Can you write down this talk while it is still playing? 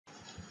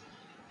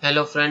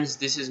Hello friends,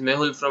 this is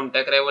Mehul from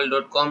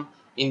techrival.com.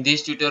 In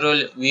this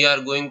tutorial, we are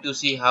going to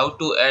see how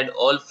to add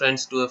all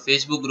friends to a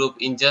Facebook group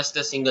in just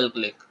a single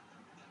click.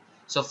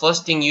 So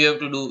first thing you have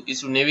to do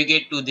is to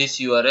navigate to this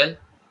URL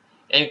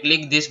and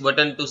click this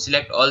button to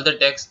select all the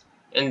text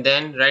and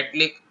then right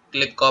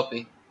click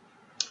copy.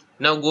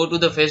 Now go to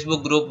the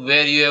Facebook group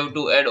where you have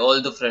to add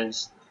all the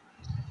friends.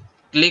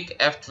 Click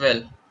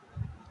F12.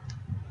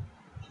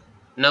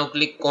 Now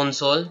click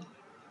console.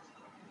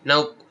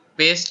 Now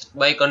paste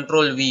by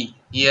Ctrl V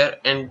here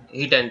and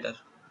hit enter.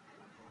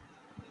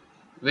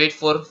 Wait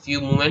for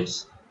few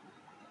moments.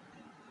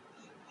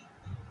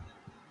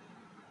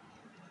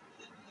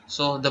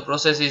 So the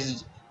process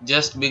is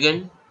just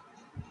begun.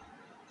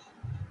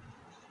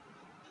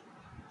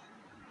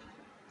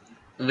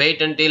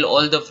 Wait until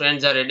all the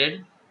friends are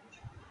added.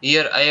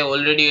 Here I have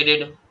already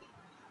added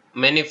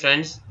many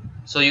friends,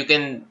 so you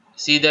can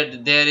see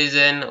that there is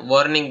an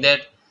warning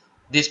that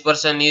this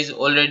person is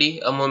already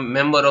a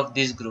member of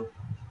this group.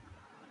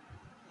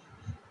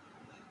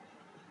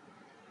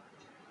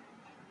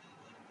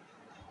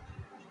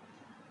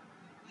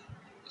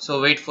 So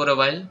wait for a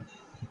while.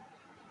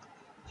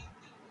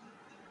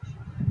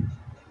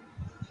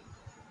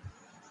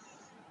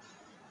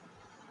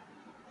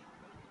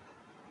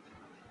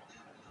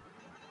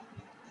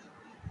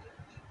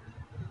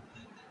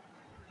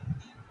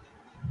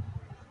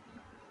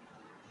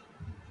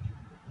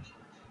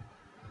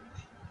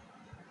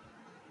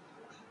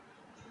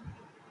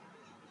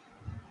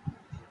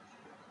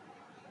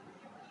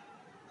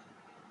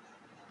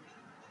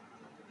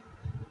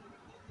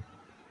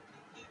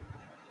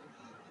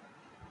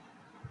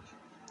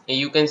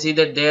 You can see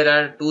that there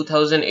are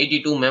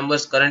 2082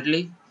 members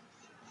currently.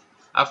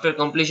 After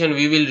completion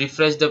we will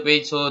refresh the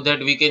page so that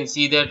we can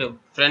see that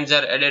friends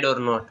are added or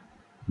not.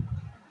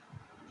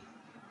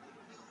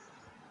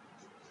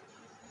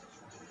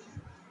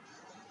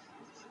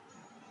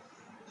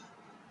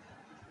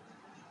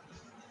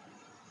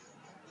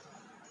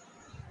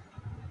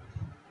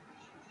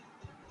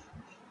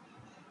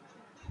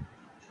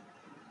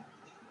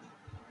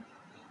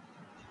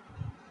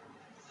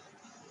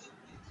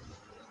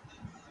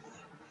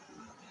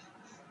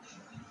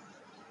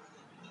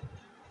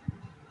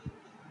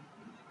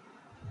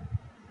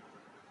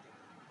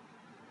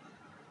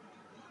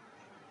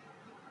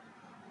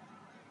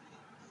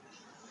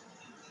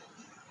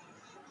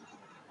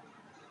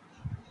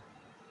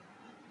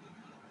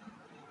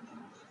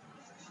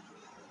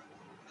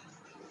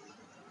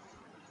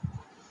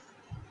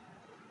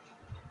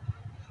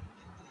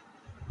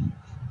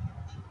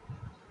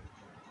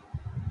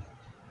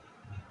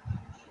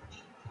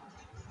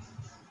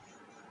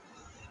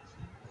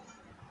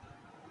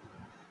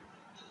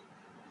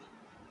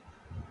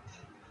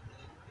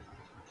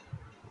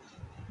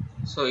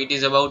 So it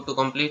is about to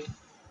complete.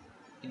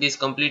 It is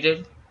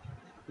completed.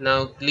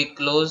 Now click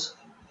close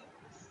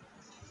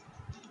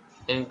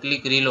and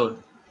click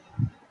reload.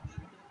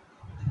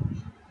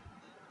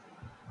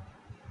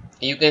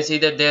 You can see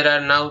that there are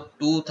now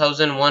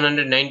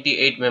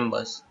 2198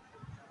 members.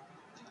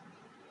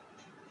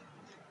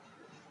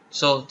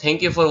 So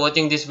thank you for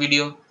watching this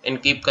video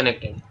and keep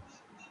connected.